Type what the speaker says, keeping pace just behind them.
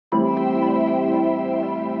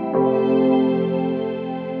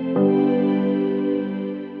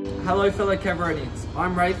Hello fellow Cav Rdians,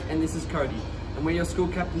 I'm Rafe and this is Cody, and we're your school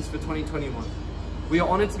captains for 2021. We are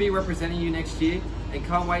honoured to be representing you next year and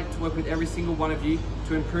can't wait to work with every single one of you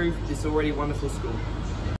to improve this already wonderful school.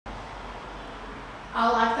 I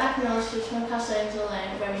would like to acknowledge the traditional custodians of the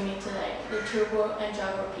land where we meet today, the Turrbal and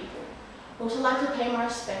Jagera people. I would also like to pay my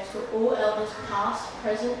respects to all elders past,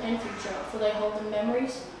 present and future, for they hold the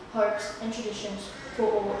memories, hopes and traditions for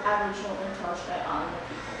all Aboriginal and Torres Strait Islander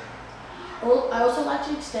people. I also like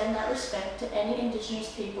to extend that respect to any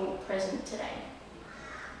Indigenous people present today.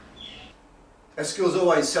 Our school's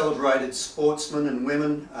always celebrated sportsmen and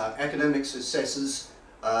women, academic successes,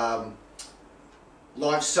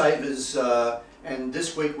 lifesavers, and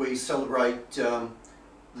this week we celebrate in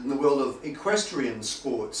the world of equestrian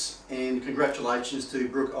sports, and congratulations to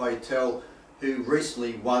Brooke Aitel, who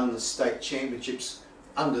recently won the state championships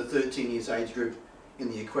under 13 years age group in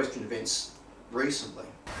the equestrian events recently.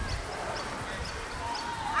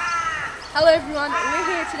 Hello everyone, we're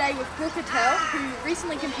here today with Brooke Aitel, who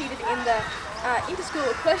recently competed in the inter-school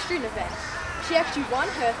equestrian event. She actually won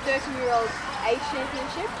her 13-year-old age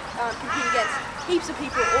championship, competing against heaps of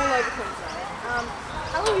people all over Queensland.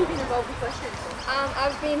 How long have you been involved with equestrian for?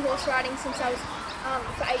 I've been horse riding since I was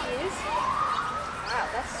for 8 years. Wow,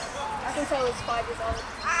 that's since I was 5 years old.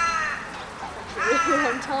 That's a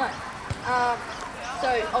really long time. So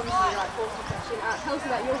obviously you like horse equestrian. Tell us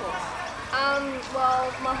about your horse. Well,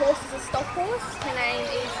 my horse is a stock horse. Her name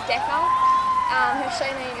is Decca. Her show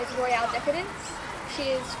name is Royale Decadence.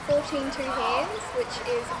 She is 14 2 hands, which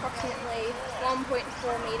is approximately 1.4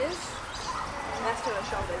 metres. And that's to her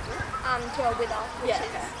shoulder, isn't it? To her wither, which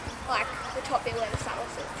is like the top bit where the saddle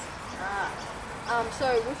sits. So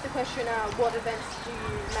with the question, what events do you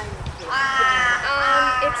mainly do?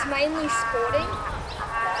 It's mainly sporting.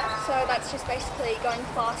 So that's just basically going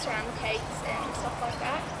fast around the cakes and stuff like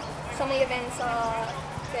that. Some of the events are,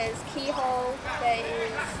 there's keyhole, there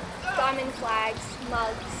is diamond flags,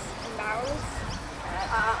 mugs and barrels.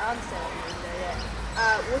 I understand what you mean there,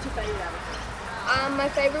 yeah. What's your favourite out of it? My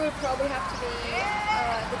favourite would probably have to be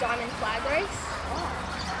the diamond flag race,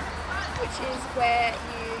 which is where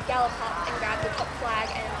you gallop up and grab the top flag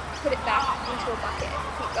and put it back into a bucket and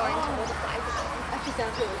keep going until all the flags are gone. Actually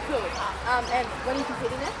sounds really cool. And when are you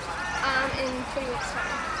competing next? In 3 weeks' time.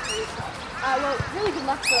 Well, really good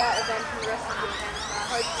luck for that event and the rest of the event.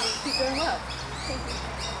 I hope you keep doing well. Thank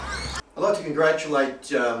you. I'd like to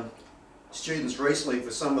congratulate students recently for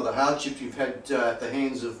some of the hardships you've had at the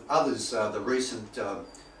hands of others. The recent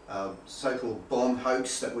so-called bomb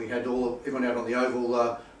hoax that we had everyone out on the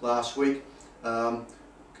Oval last week. I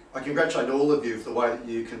congratulate all of you for the way that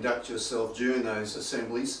you conduct yourself during those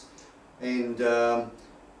assemblies. And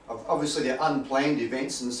obviously they're unplanned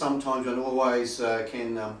events, and sometimes don't always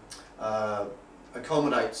can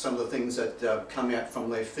accommodate some of the things that come out from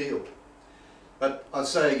their field. But I'd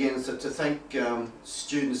say again is to thank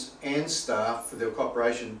students and staff for their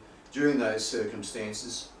cooperation during those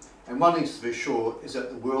circumstances. And one thing's for sure is that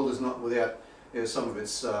the world is not without some of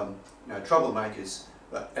its troublemakers.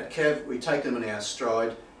 But at Cav we take them in our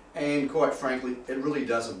stride, and quite frankly it really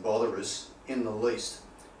doesn't bother us in the least,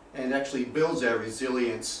 and actually builds our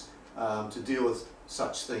resilience to deal with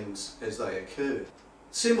such things as they occur.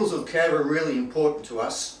 Symbols of Cav are really important to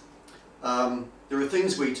us. There are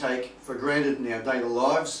things we take for granted in our daily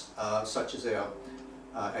lives, such as our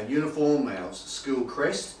uniform, our school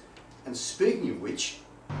crest, and speaking of which,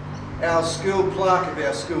 our school plaque of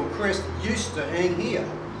our school crest used to hang here.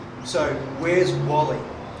 So where's Wally?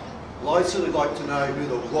 Well, I'd certainly like to know who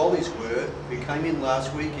the Wallies were who came in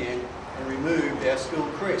last weekend and removed our school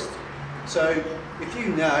crest. So if you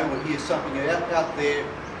know or hear something out there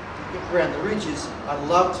around the ridges, I'd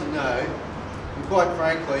love to know, and quite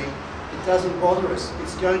frankly, it doesn't bother us.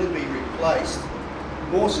 It's going to be replaced.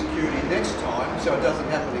 More security next time so it doesn't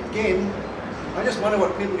happen again. I just wonder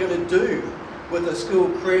what people are going to do with a school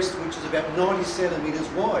crest which is about 90 centimetres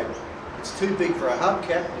wide. It's too big for a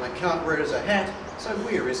hubcap and they can't wear it as a hat, so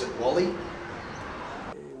where is it, Wally?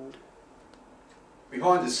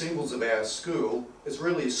 Behind the symbols of our school is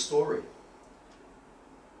really a story.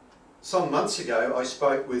 Some months ago I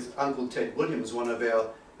spoke with Uncle Ted Williams, one of our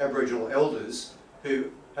Aboriginal elders,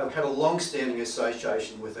 who have had a long-standing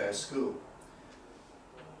association with our school.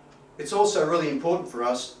 It's also really important for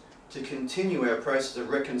us to continue our process of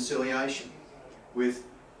reconciliation with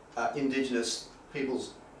Indigenous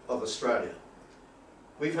peoples of Australia.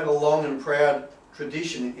 We've had a long and proud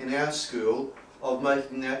tradition in our school of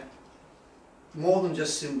making that more than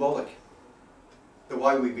just symbolic. The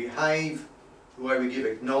way we behave, the way we give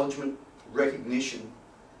acknowledgement, recognition,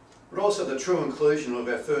 but also the true inclusion of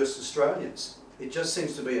our first Australians. It just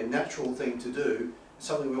seems to be a natural thing to do,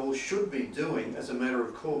 something we all should be doing as a matter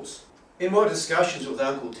of course. In my discussions with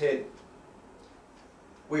Uncle Ted,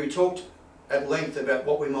 we talked at length about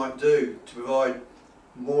what we might do to provide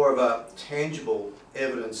more of a tangible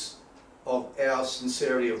evidence of our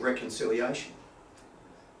sincerity of reconciliation.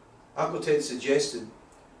 Uncle Ted suggested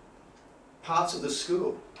parts of the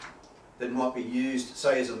school that might be used,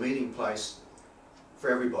 say, as a meeting place for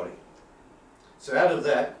everybody. So out of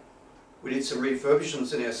that, we did some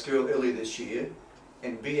refurbishments in our school earlier this year,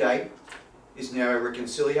 and B8 is now a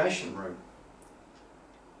reconciliation room.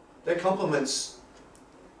 That complements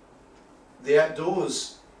the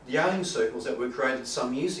outdoors yarning circles that were created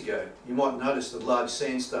some years ago. You might notice the large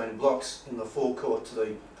sandstone blocks in the forecourt to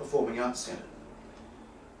the Performing Arts Centre.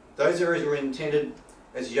 Those areas were intended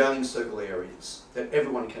as yarning circle areas that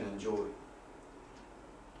everyone can enjoy.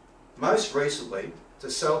 Most recently, to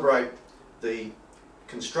celebrate the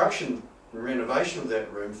construction and renovation of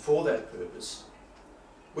that room for that purpose,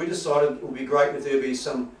 we decided it would be great if there be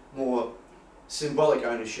some more symbolic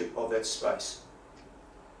ownership of that space.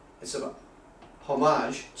 It's a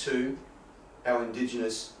homage to our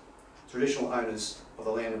Indigenous traditional owners of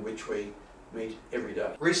the land in which we meet every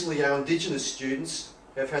day. Recently, our Indigenous students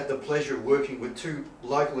have had the pleasure of working with 2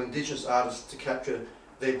 local Indigenous artists to capture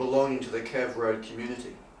their belonging to the Cav Rd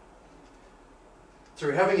community.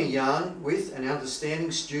 Through having a yarn with and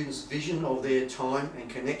understanding students' vision of their time and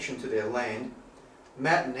connection to their land,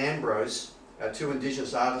 Matt and Ambrose, our 2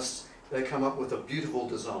 Indigenous artists, they come up with a beautiful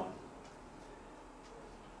design.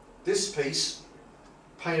 This piece,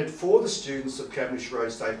 painted for the students of Cavendish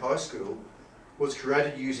Road State High School, was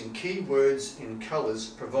created using key words in colours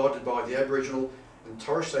provided by the Aboriginal and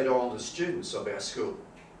Torres Strait Islander students of our school.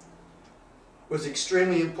 It was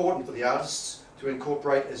extremely important for the artists to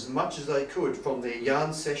incorporate as much as they could from their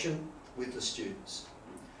yarn session with the students.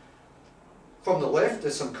 From the left,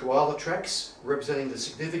 there's some koala tracks representing the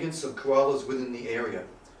significance of koalas within the area,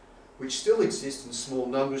 which still exist in small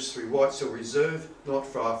numbers through Whitesell Reserve, not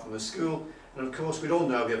far from the school. And of course, we'd all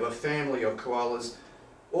know we have a family of koalas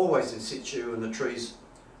always in situ in the trees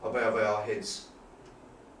above our heads.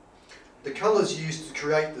 The colours used to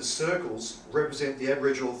create the circles represent the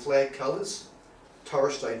Aboriginal flag colours,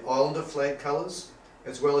 Torres Strait Islander flag colours,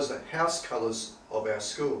 as well as the house colours of our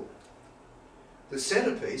school. The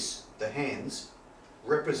centrepiece, the hands,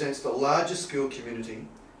 represents the larger school community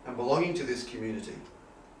and belonging to this community.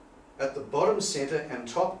 At the bottom centre and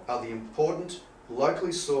top are the important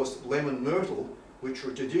locally sourced lemon myrtle, which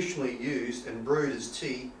were traditionally used and brewed as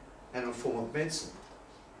tea and a form of medicine.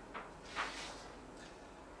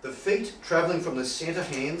 The feet travelling from the centre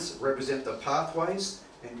hands represent the pathways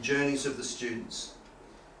and journeys of the students,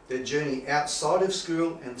 their journey outside of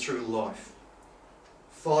school and through life.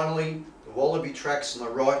 Finally, the wallaby tracks on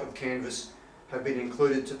the right of canvas have been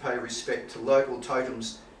included to pay respect to local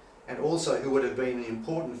totems and also who would have been an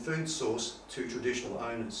important food source to traditional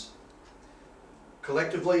owners.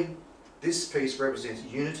 Collectively, this piece represents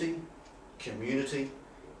unity, community,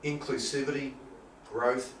 inclusivity,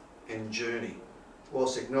 growth and journey,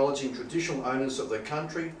 whilst acknowledging traditional owners of the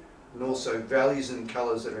country and also values and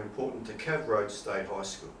colours that are important to Cav Rd State High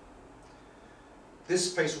School.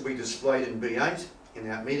 This piece will be displayed in B8 in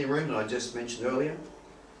our meeting room that I just mentioned earlier.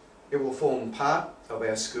 It will form part of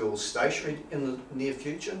our school's stationery in the near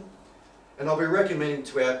future, and I'll be recommending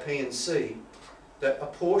to our P&C that a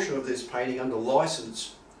portion of this painting under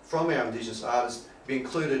licence from our Indigenous artists be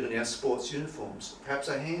included in our sports uniforms, perhaps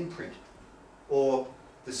a handprint or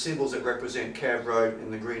the symbols that represent Cav Rd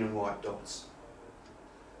in the green and white dots.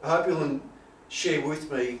 I hope you'll share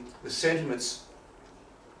with me the sentiments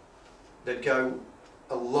that go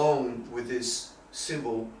along with this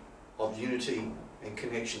symbol of unity and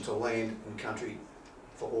connection to land and country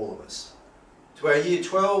for all of us. To our Year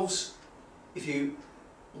 12s, if you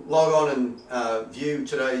log on and view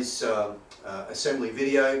today's assembly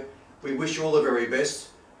video, we wish you all the very best.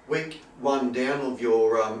 Week 1 down of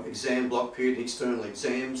your exam block period and external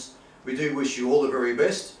exams. We do wish you all the very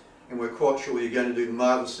best, and we're quite sure you're going to do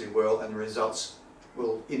marvellously well, and the results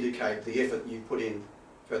will indicate the effort you put in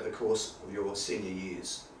throughout the course of your senior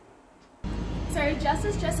years. So just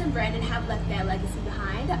as Jess and Brandon have left their legacy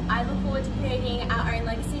behind, I look forward to creating our own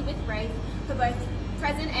legacy with Wraith for both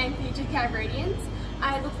present and future Cav Rdians.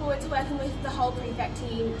 I look forward to working with the whole prefect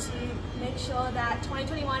team to make sure that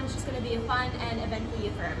 2021 is just going to be a fun and eventful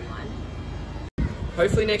year for everyone.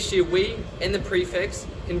 Hopefully next year we and the prefects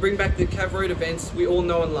can bring back the Cav Rd events we all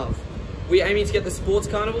know and love. We're aiming to get the sports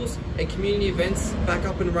carnivals and community events back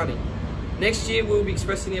up and running. Next year we'll be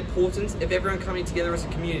expressing the importance of everyone coming together as a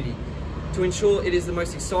community to ensure it is the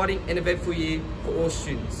most exciting and eventful year for all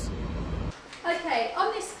students. Okay,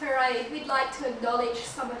 on this Karate grade, we'd like to acknowledge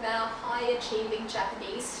some of our high-achieving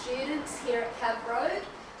Japanese students here at Cav Rd.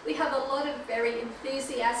 We have a lot of very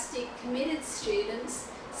enthusiastic, committed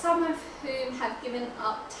students, some of whom have given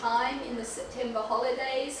up time in the September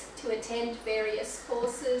holidays to attend various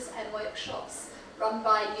courses and workshops run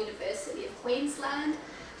by University of Queensland.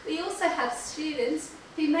 We also have students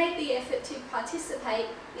who made the effort to participate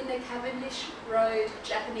in the Cavendish Road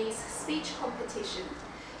Japanese speech competition.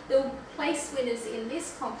 The place winners in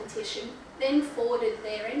this competition then forwarded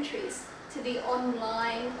their entries to the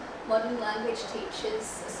online Modern Language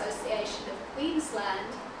Teachers Association of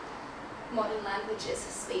Queensland Modern Languages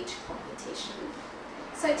speech competition.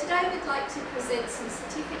 So today we'd like to present some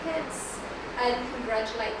certificates and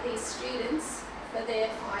congratulate these students for their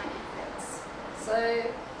fine efforts. So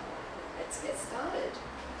let's get started.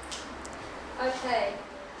 Okay,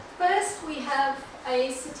 first we have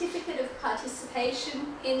a certificate of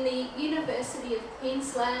participation in the University of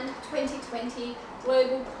Queensland 2020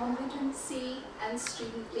 Global Competency and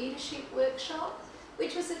Student Leadership Workshop,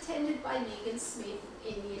 which was attended by Megan Smith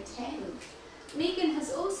in Year 10. Megan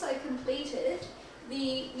has also completed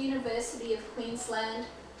the University of Queensland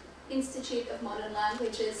Institute of Modern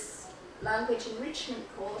Languages Language Enrichment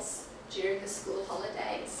course during the school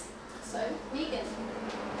holidays. So, Megan.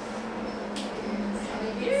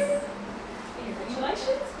 Thank you.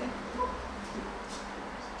 Congratulations.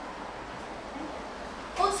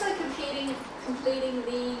 Also completing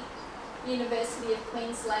the University of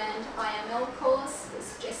Queensland IML course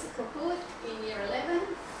is Jessica Hood in Year 11.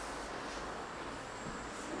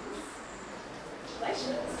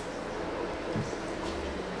 Congratulations.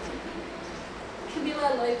 Camila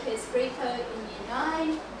Lopez Rico in Year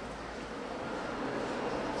 9.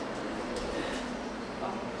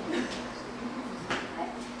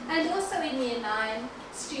 And also in Year 9,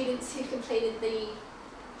 students who completed the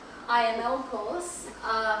IML course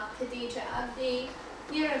are Khadija Abdi,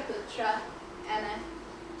 Mira Putra, Anna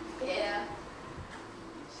Pierre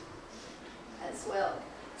as well.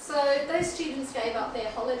 So those students gave up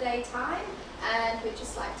their holiday time and we'd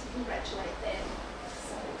just like to congratulate them.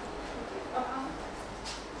 So,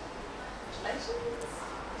 congratulations.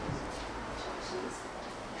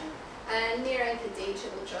 And Mira and Khadija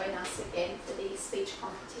will join us again for the speech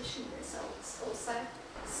competition results also.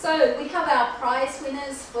 So we have our prize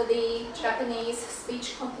winners for the Japanese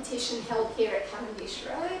speech competition held here at Cavendish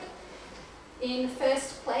Road. In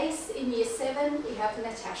first place in Year 7 we have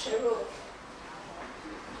Natasha Rook.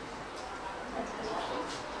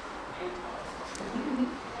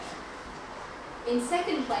 In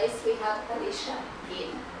second place we have Alicia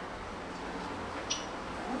Yin.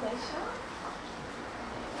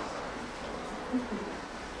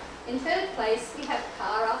 In third place we have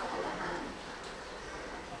Cara Holohan.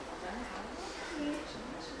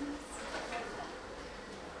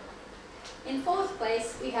 In fourth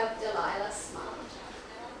place we have Delilah Smart.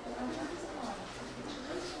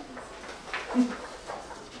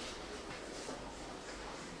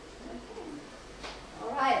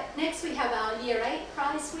 Alright, next we have our Year 8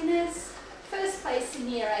 prize winners. First place in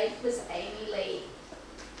Year 8 was Amy Lee.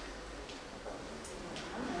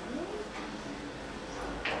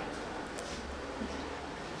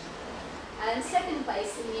 And second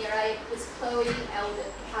place in Year 8 was Chloe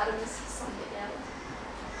Albert Adams Sonderdell.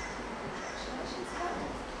 Congratulations,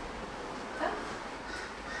 Chloe.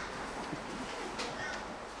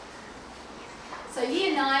 So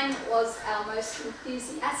Year 9 was our most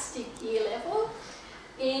enthusiastic year level.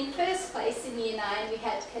 In first place in Year 9 we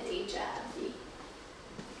had Khadija Abdi.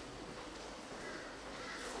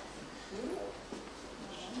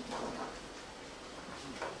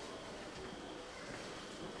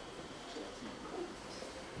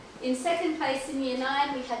 In second place in Year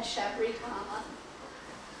 9 we had Shabri Kama.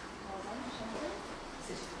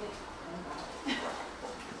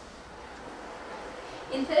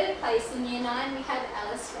 In third place in Year 9 we had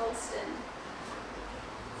Alice Ralston.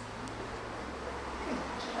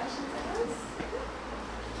 Congratulations, Alice.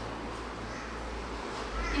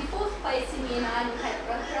 In fourth place in Year 9 we had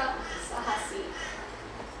Rudra Sahasi.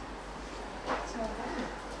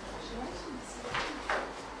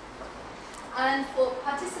 And for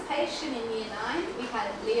participation in Year 9 we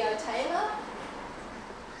had Leo Taylor.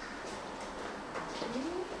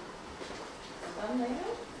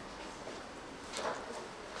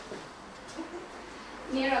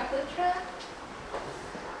 Mira Putra.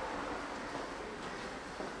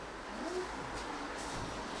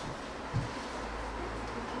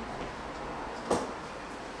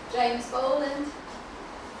 James Boland.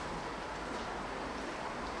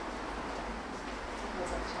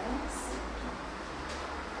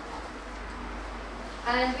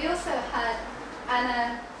 And we also had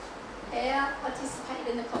Anna Pear participated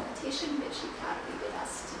in the competition, but she can't be with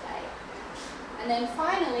us today. And then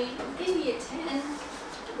finally, in Year 10,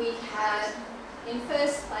 we had in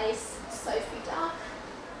first place Sophie Duck.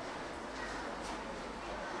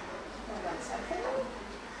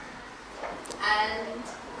 And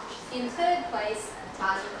in third place,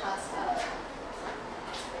 Tanya Pascal.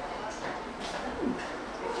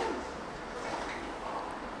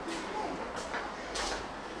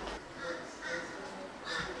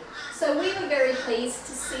 So we were very pleased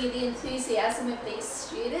to see the enthusiasm of these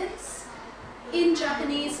students. In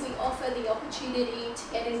Japanese, we offer the opportunity to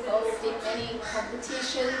get involved in many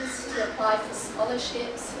competitions, to apply for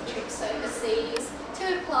scholarships, for trips overseas,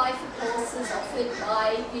 to apply for courses offered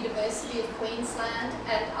by University of Queensland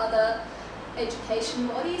and other education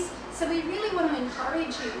bodies. So we really want to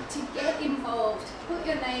encourage you to get involved, put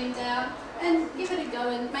your name down and give it a go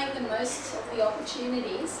and make the most of the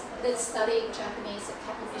opportunities that studying Japanese at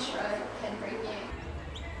Cavendish Road can bring you.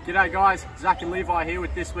 G'day guys, Zach and Levi here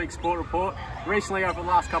with this week's Sport Report. Recently over the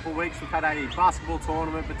last couple of weeks we've had a basketball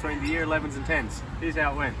tournament between the Year 11s and 10s. Here's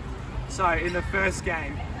how it went. So in the first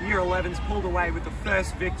game, Year 11s pulled away with the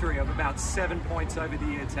first victory of about 7 points over the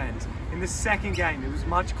Year 10s. In the second game, it was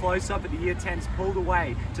much closer, but the Year 10s pulled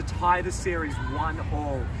away to tie the series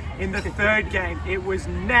 1-1. In the third game, it was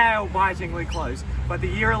nail-bitingly close, but the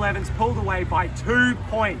Year 11s pulled away by 2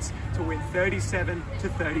 points to win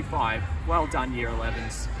 37-35. Well done, Year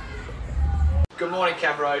 11s. Good morning,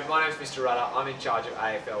 Cav Rd. My name's Mr. Rudder. I'm in charge of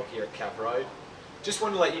AFL here at Cav Rd. Just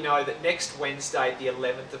want to let you know that next Wednesday, the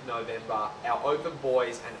 11th of November, our Open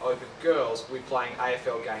Boys and Open Girls will be playing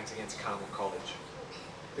AFL games against Carmel College.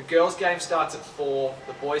 The girls' game starts at 4,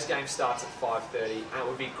 the boys' game starts at 5:30, and it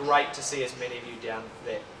would be great to see as many of you down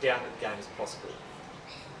at the game as possible.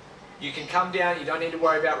 You can come down, you don't need to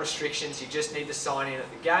worry about restrictions, you just need to sign in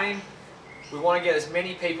at the game. We want to get as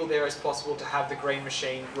many people there as possible to have the green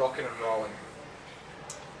machine rocking and rolling.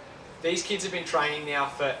 These kids have been training now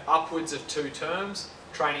for upwards of 2 terms,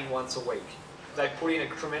 training once a week. They've put in a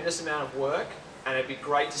tremendous amount of work and it'd be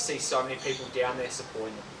great to see so many people down there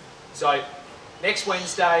supporting them. So next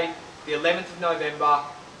Wednesday, the 11th of November,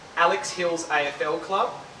 Alex Hill's AFL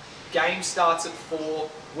Club. Game starts at 4,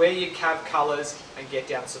 wear your Cav colours and get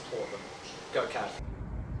down and support them. Go Cav.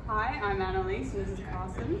 Hi, I'm Annalise and this is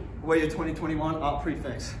Carson. We're your 2021 art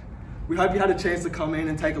prefects. We hope you had a chance to come in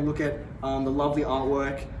and take a look at the lovely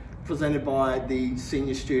artwork presented by the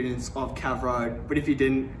senior students of Cav Rd, but if you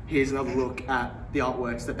didn't, here's another look at the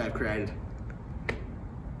artworks that they've created.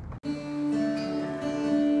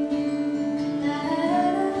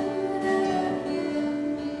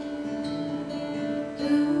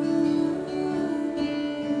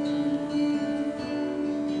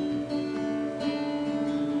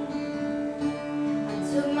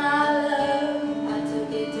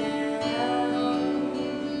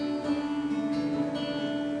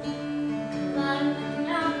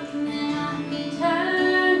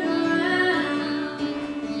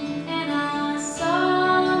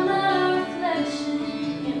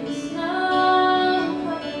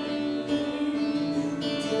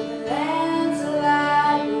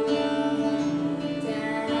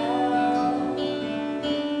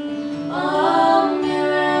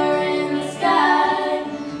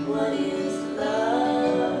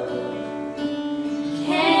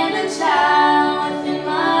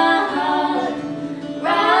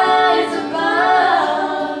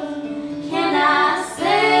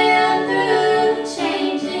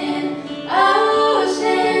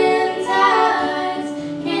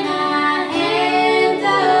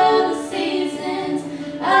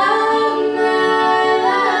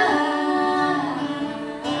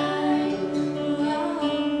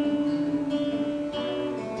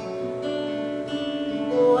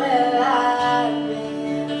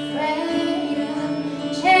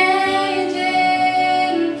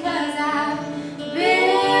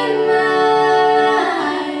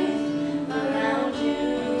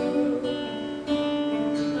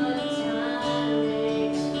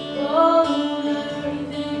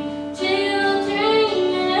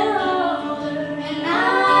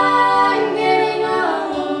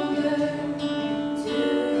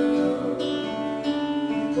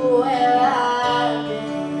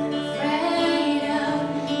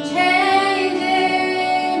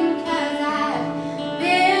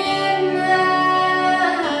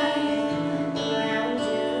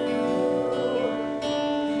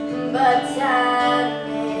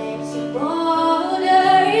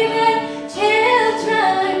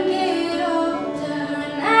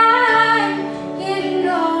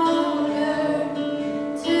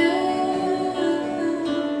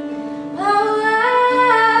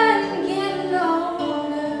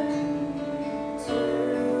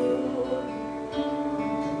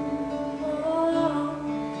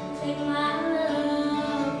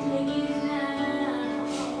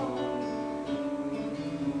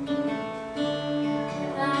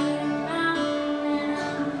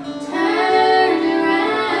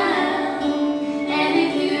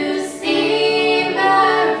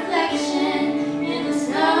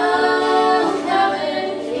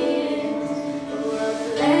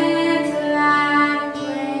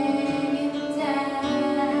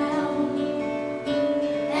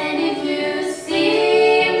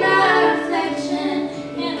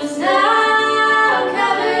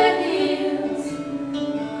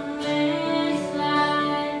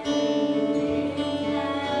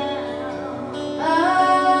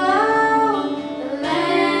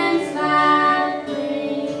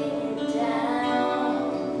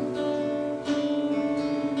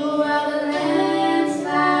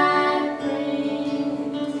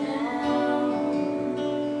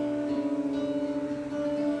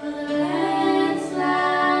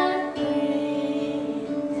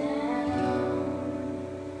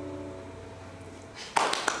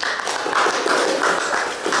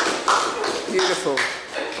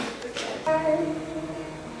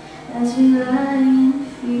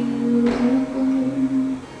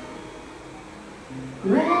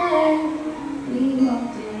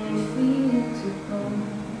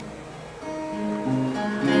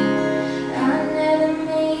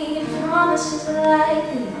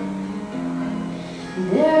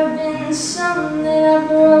 something that I've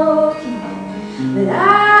broken, but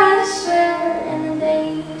I swear in the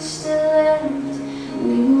days still left,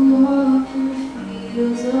 we will walk in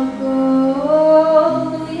fields of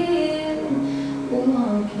gold. We will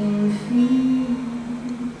walk in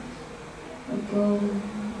fields of gold.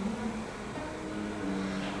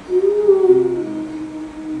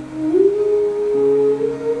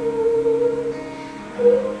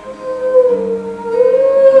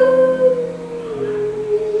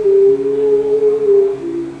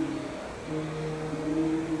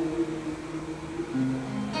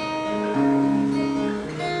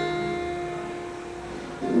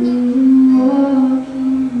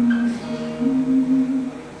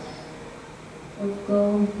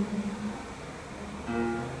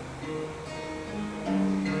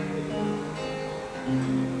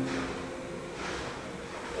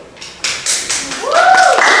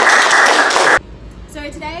 So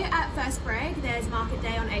today at first break, there's market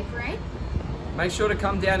day on April 8th. Make sure to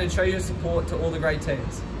come down and show your support to all the grade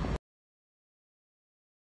 10s.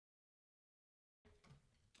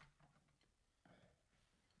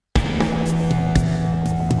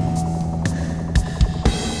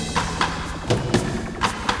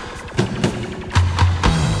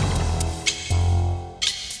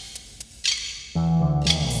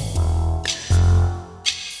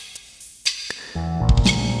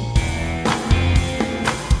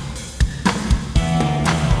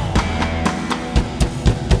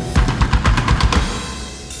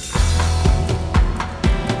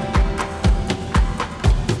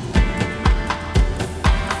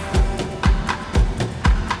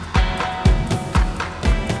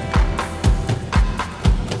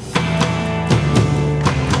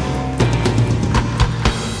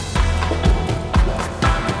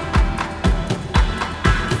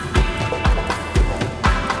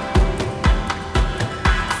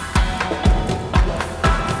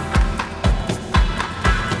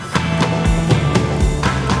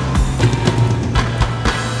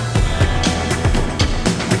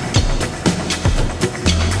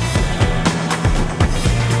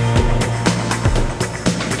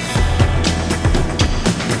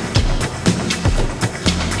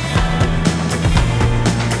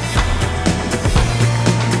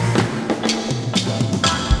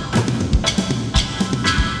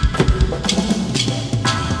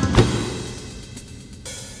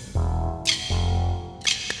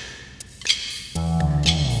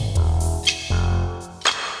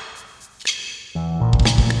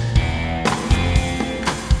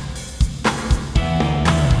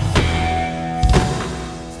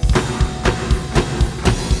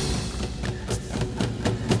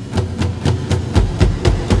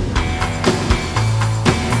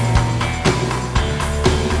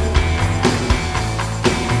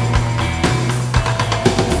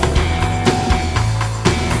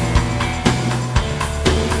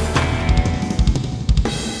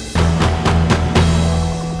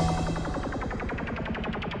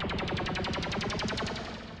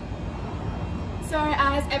 So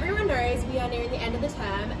as everyone knows, we are nearing the end of the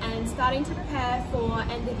term and starting to prepare for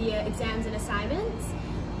end of year exams and assignments.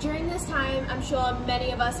 During this time, I'm sure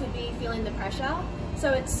many of us would be feeling the pressure.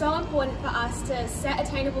 So it's so important for us to set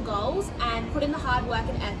attainable goals and put in the hard work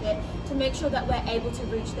and effort to make sure that we're able to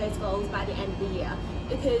reach those goals by the end of the year.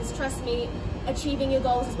 Because trust me, achieving your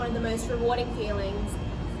goals is one of the most rewarding feelings.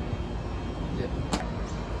 Yeah.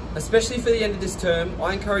 Especially for the end of this term,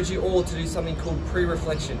 I encourage you all to do something called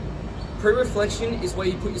pre-reflection. Pre-reflection is where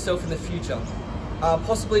you put yourself in the future,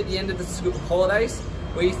 possibly at the end of the school holidays,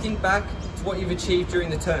 where you think back to what you've achieved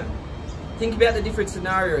during the term. Think about the different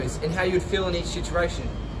scenarios and how you would feel in each situation.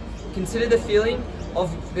 Consider the feeling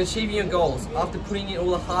of achieving your goals after putting in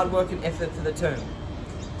all the hard work and effort for the term.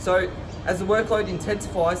 So, as the workload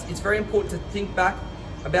intensifies, it's very important to think back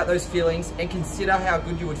about those feelings and consider how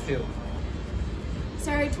good you would feel.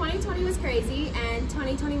 So 2020 was crazy and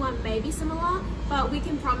 2021 may be similar, but we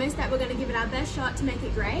can promise that we're going to give it our best shot to make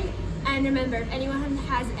it great. And remember, if anyone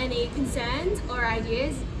has any concerns or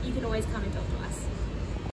ideas, you can always come and talk to us.